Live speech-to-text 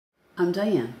I'm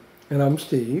Diane. And I'm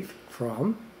Steve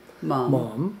from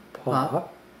Mom,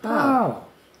 Pop, Pow.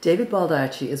 David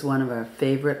Baldacci is one of our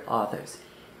favorite authors.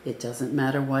 It doesn't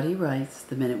matter what he writes.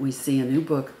 The minute we see a new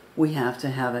book, we have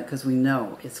to have it because we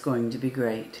know it's going to be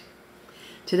great.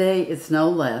 Today, it's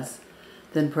no less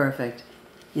than perfect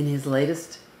in his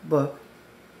latest book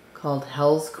called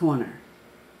Hell's Corner.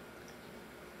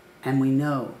 And we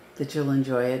know that you'll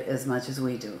enjoy it as much as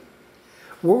we do.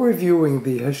 We're reviewing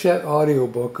the Hachette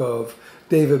audiobook of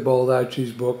David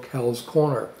Baldacci's book, Hell's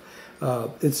Corner.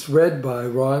 It's read by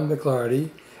Ron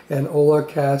McClarty and Ola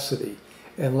Cassidy.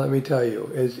 And let me tell you,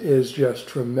 it is just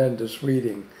tremendous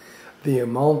reading. The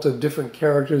amount of different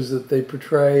characters that they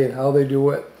portray and how they do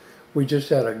it, we just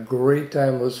had a great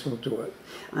time listening to it.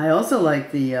 I also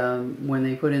like the when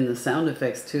they put in the sound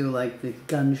effects too, like the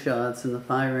gunshots and the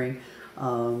firing,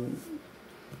 and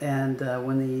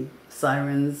when the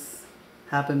sirens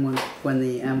happened when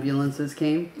the ambulances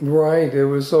came. Right, it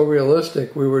was so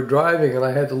realistic. We were driving and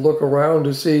I had to look around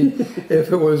to see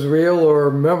if it was real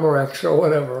or Memorex or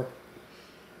whatever.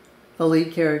 The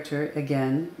lead character,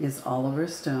 again, is Oliver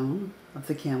Stone of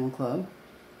the Camel Club.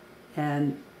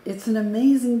 And it's an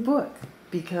amazing book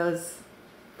because,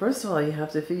 first of all, you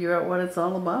have to figure out what it's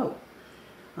all about.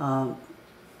 Or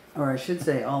I should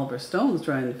say Oliver Stone's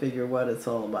trying to figure what it's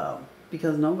all about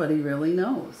because nobody really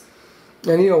knows.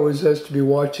 And he always has to be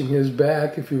watching his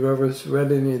back. If you've ever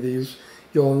read any of these,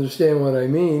 you'll understand what I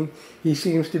mean. He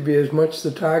seems to be as much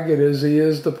the target as he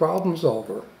is the problem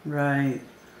solver. Right.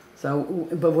 So,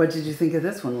 but what did you think of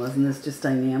this one? Wasn't this just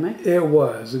dynamic? It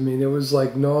was. I mean, it was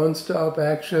like non-stop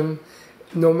action.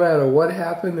 No matter what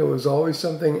happened, there was always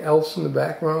something else in the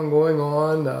background going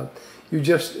on.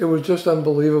 It was just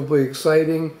unbelievably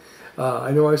exciting.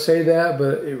 I know I say that,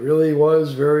 but it really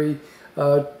was very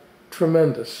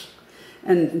tremendous.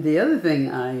 And the other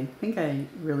thing I think I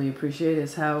really appreciate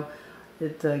is how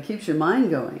it keeps your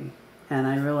mind going. And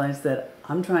I realized that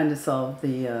I'm trying to solve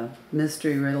the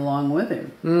mystery right along with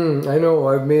him. I know.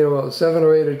 I've made about 7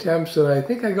 or 8 attempts, and I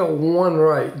think I got one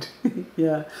right.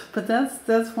 Yeah, but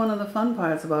that's one of the fun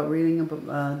parts about reading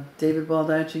a David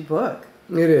Baldacci book.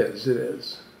 It is. It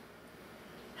is.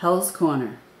 Hell's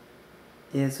Corner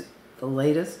is the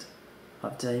latest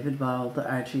of David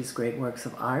Baldacci's great works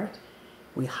of art.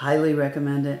 We highly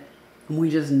recommend it, and we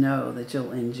just know that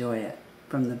you'll enjoy it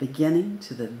from the beginning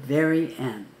to the very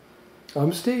end.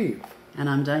 I'm Steve. And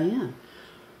I'm Diane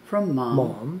from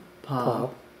Mom,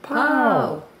 Pop,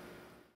 Pow.